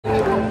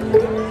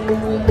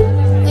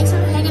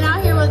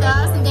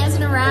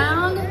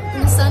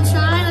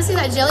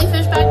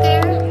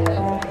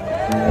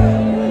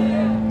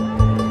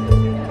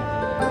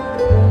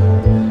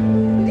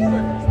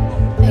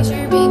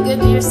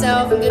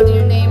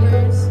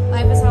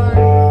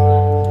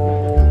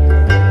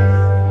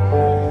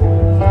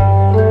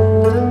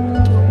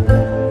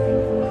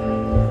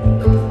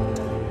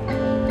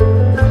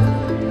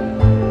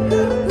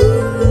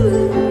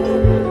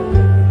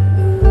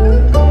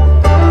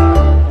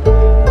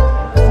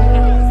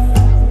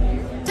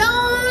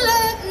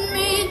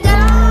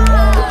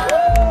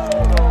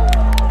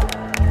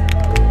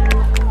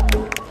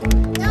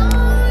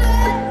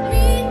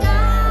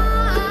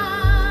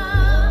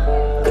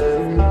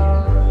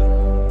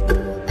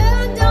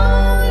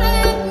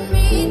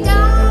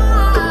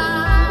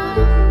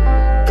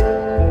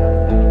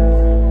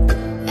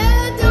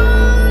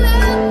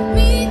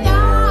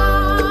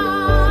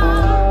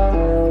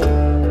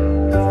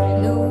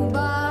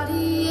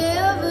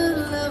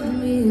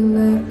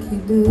he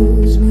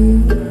does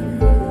me.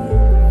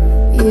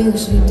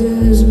 Yes, he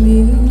does me.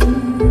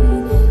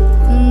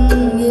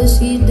 Yes,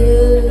 he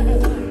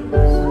does.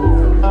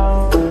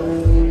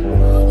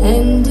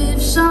 And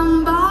if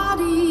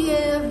somebody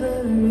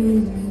ever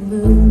really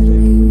loves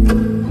me,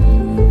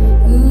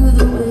 ooh,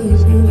 the way he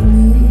loves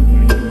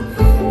me,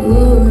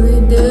 oh,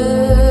 they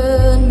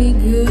done me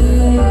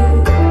good.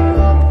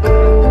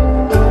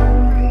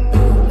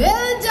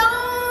 Well,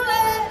 don't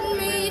let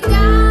me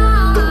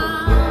down.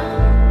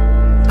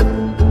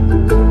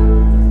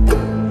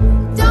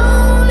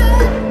 Don't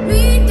let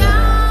me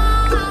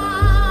down.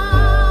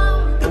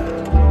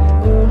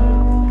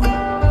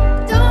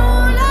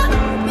 Don't let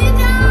me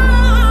down.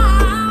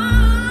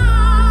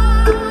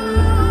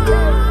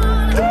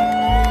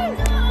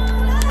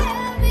 Don't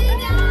let me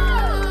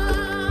down.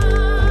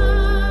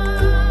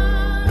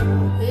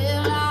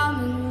 Well,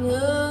 I'm in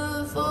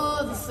love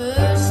for the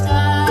first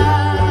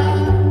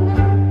time.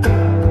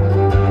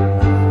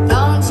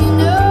 Don't you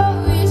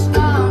know it's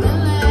gonna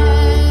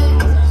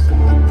last?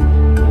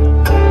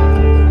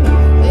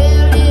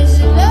 Well, it's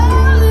a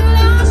love that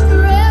lasts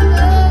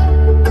forever.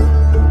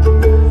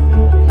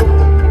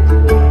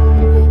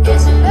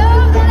 It's a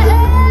love that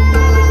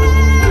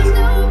has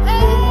no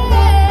past.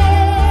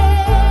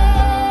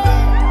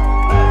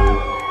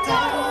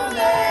 Don't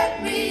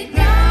let me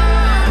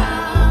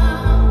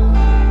down.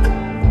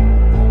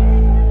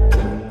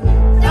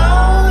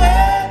 Don't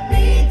let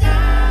me down.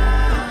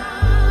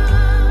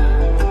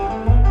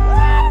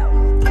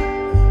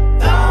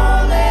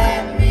 Don't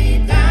let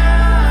me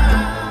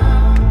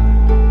down.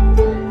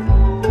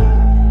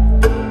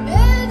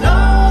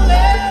 Don't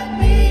let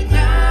me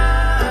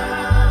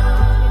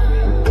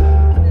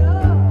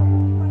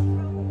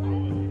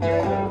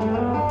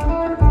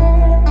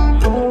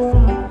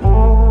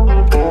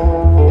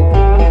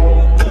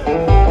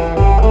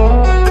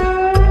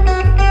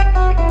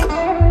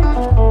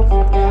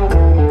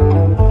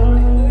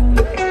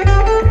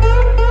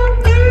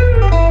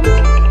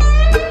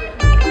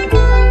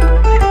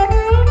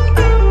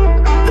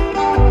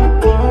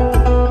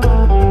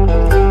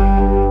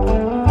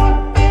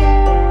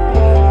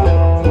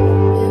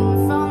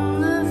And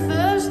from the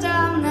first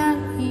time that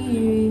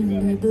he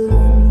really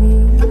done me,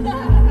 you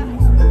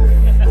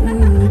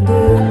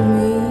done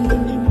me,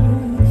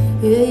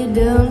 yeah, you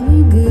done me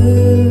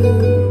good.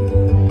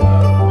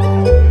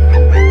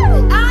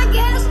 I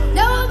guess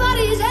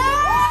nobody's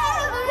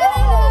ever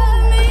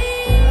loved me,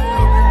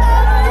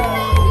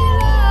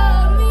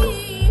 loved me,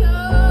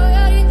 oh,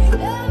 yeah, you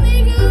done me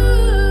good.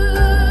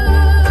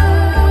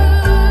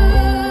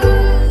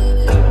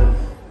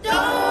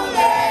 Don't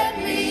let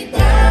me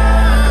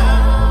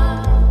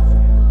down.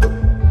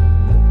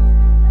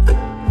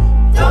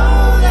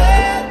 Don't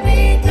let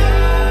me down.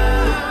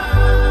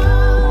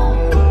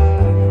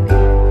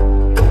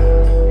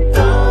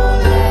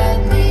 Don't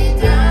let me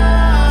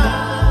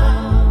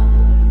down.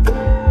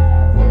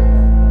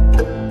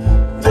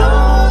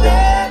 Don't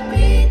let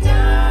me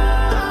down.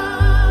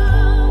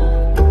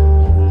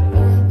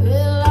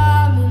 Well,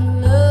 I'm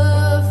in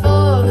love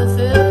for the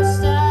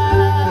first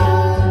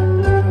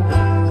time.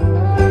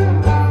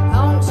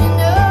 Don't you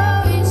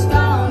know it's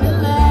gonna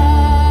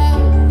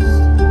last?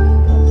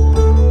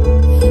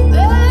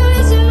 Well,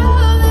 it's a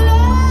love that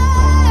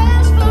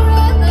lasts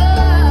forever.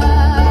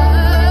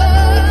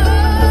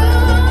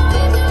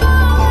 It's a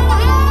love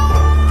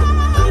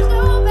that has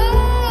no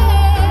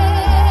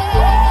past.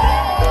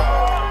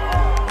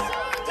 So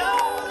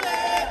don't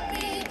let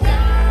me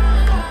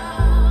down.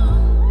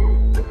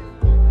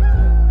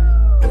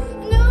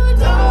 No,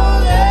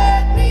 don't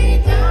let me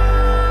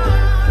down.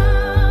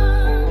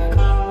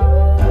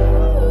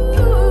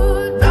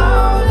 Ooh,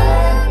 don't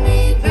let me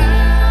down.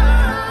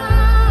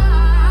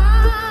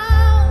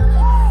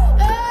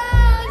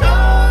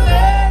 Don't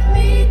let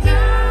me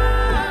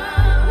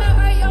down. All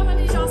right, y'all, I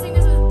need y'all to sing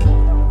this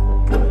with.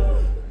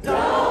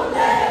 Don't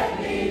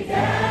let me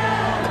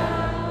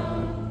down.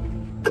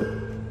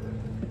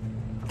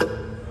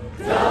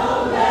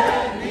 Don't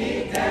let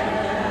me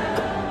down.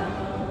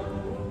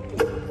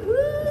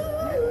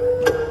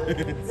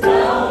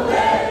 Don't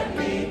let